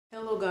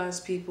Hello God's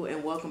people,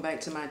 and welcome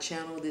back to my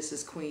channel. This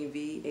is Queen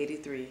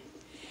V83,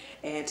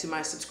 and to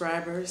my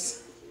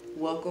subscribers,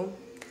 welcome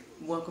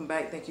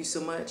back. Thank you so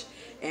much.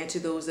 And to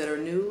those that are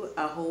new,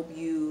 I hope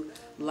you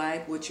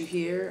like what you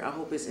hear. I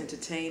hope it's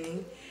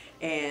entertaining,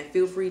 and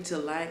feel free to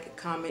like,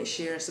 comment,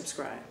 share, and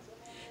subscribe.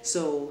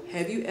 So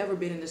have you ever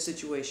been in a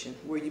situation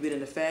where you've been in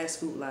the fast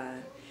food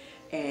line,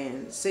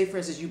 and say for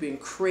instance you've been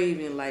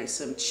craving like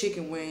some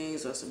chicken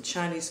wings or some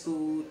Chinese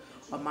food,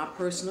 or my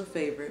personal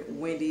favorite,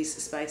 Wendy's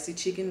spicy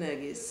chicken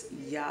nuggets?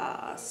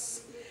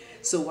 Yes.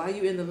 So while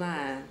you're in the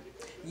line,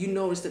 you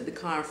notice that the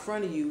car in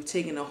front of you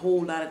taking a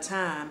whole lot of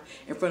time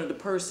in front of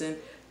the person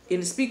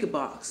in the speaker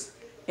box,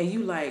 and you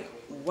like,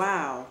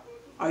 wow,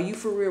 are you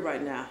for real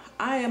right now?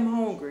 I am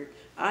hungry.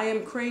 I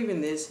am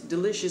craving this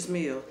delicious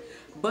meal.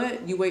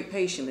 But you wait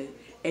patiently,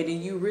 and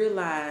then you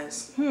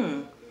realize,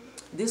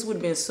 this would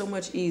have been so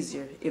much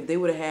easier if they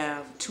would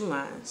have two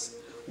lines.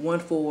 One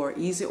for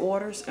easy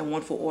orders and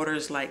one for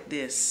orders like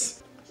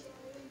this.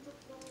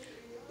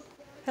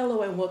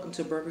 Hello and welcome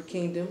to Burger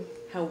Kingdom.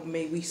 How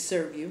may we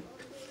serve you?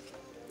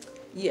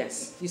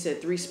 Yes, you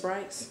said 3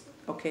 Sprites,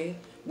 okay,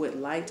 with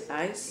light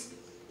ice,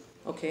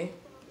 okay.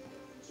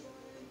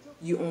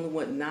 You only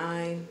want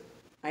 9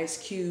 ice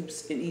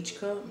cubes in each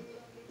cup.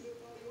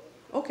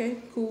 Okay,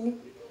 cool.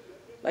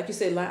 Like you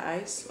said, light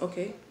ice,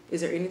 okay.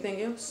 Is there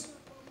anything else?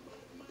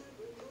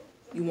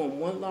 You want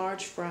 1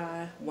 large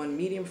fry, 1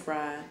 medium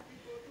fry,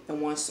 and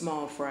 1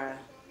 small fry.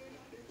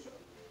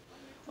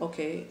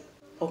 Okay,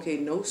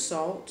 no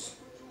salt.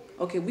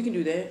 Okay, we can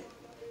do that.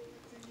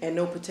 And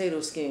no potato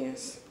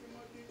skins.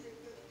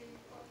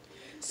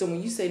 So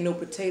when you say no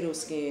potato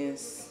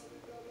skins,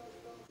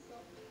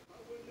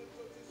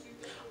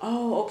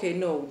 oh, okay,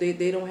 no,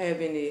 they don't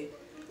have any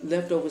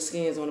leftover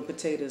skins on the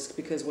potatoes,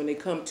 because when they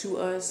come to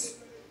us,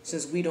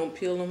 since we don't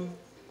peel them,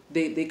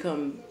 they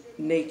come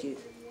naked.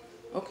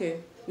 Okay,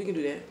 we can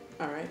do that.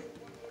 All right.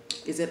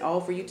 Is that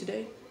all for you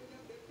today?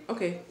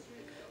 Okay.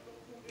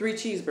 3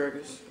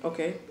 cheeseburgers.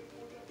 Okay.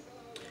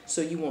 So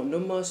you want no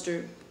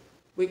mustard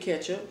with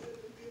ketchup.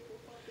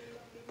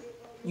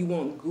 You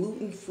want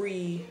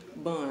gluten-free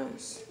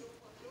buns.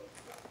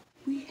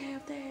 We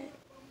have that.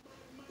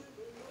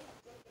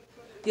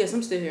 Yes,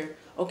 I'm still here.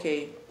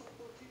 Okay.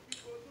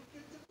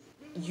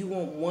 You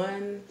want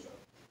 1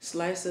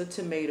 slice of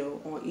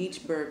tomato on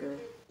each burger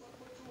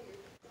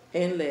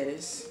and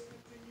lettuce.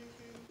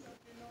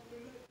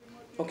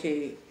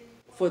 Okay,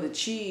 for the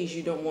cheese,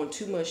 you don't want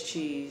too much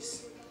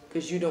cheese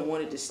because you don't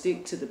want it to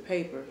stick to the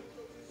paper.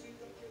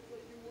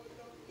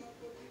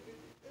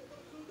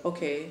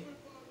 Okay.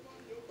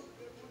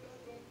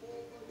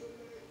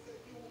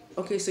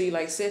 Okay, so you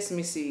like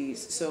sesame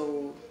seeds.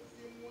 So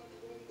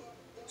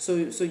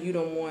you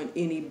don't want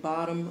any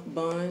bottom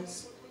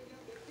buns?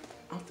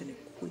 I'm finna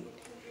quit.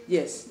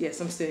 Yes,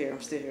 I'm still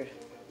here.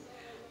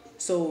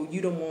 So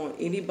you don't want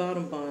any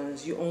bottom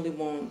buns. You only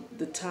want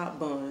the top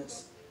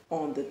buns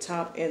on the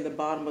top and the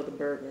bottom of the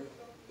burger,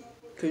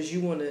 because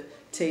you want to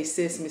taste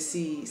sesame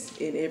seeds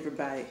in every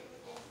bite.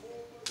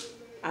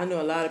 I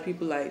know a lot of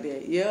people like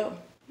that. Yep.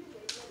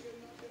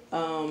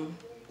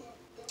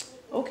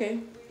 Okay,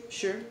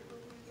 sure.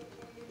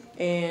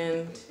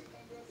 And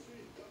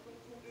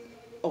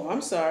oh,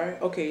 I'm sorry.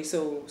 Okay,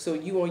 so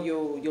you on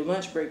your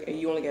lunch break and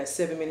you only got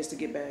 7 minutes to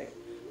get back.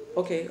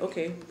 Okay.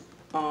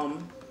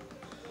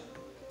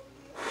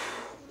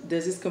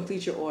 Does this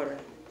complete your order?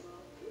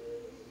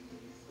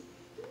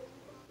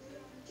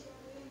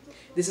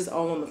 This is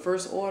all on the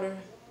first order.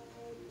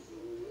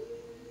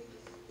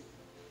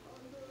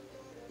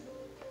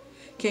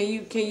 Can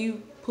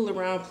you pull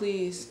around,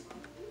 please?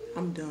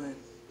 I'm done.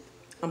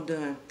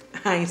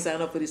 I ain't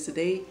signed up for this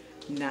today.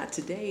 Not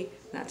today.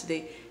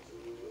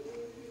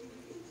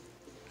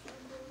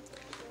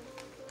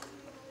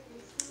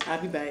 I'll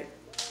be back.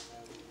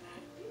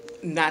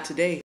 Not today.